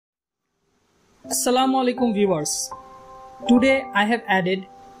Assalamu alaikum viewers. Today I have added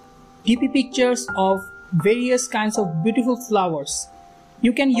DP pictures of various kinds of beautiful flowers.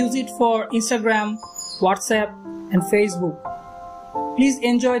 You can use it for Instagram, WhatsApp and Facebook. Please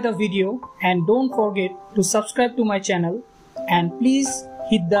enjoy the video and don't forget to subscribe to my channel, and please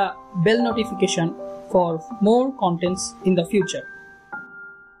hit the bell notification for more contents in the future.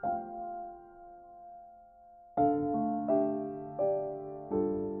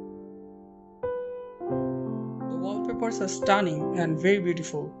 The wallpapers are stunning and very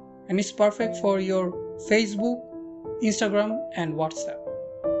beautiful, and it's perfect for your Facebook, Instagram and WhatsApp.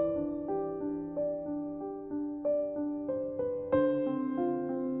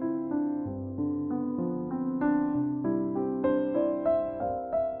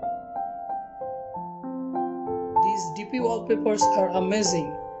 These DP wallpapers are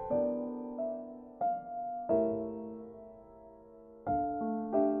amazing.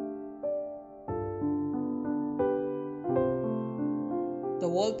 The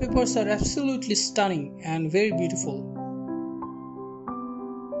wallpapers are absolutely stunning and very beautiful.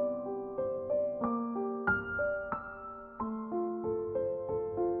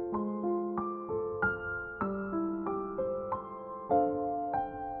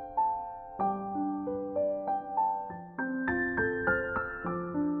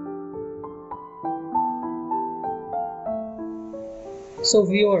 So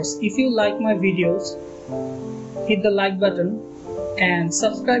viewers, if you like my videos, hit the like button and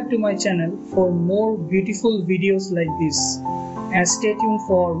subscribe to my channel for more beautiful videos like this, and stay tuned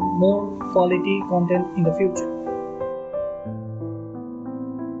for more quality content in the future.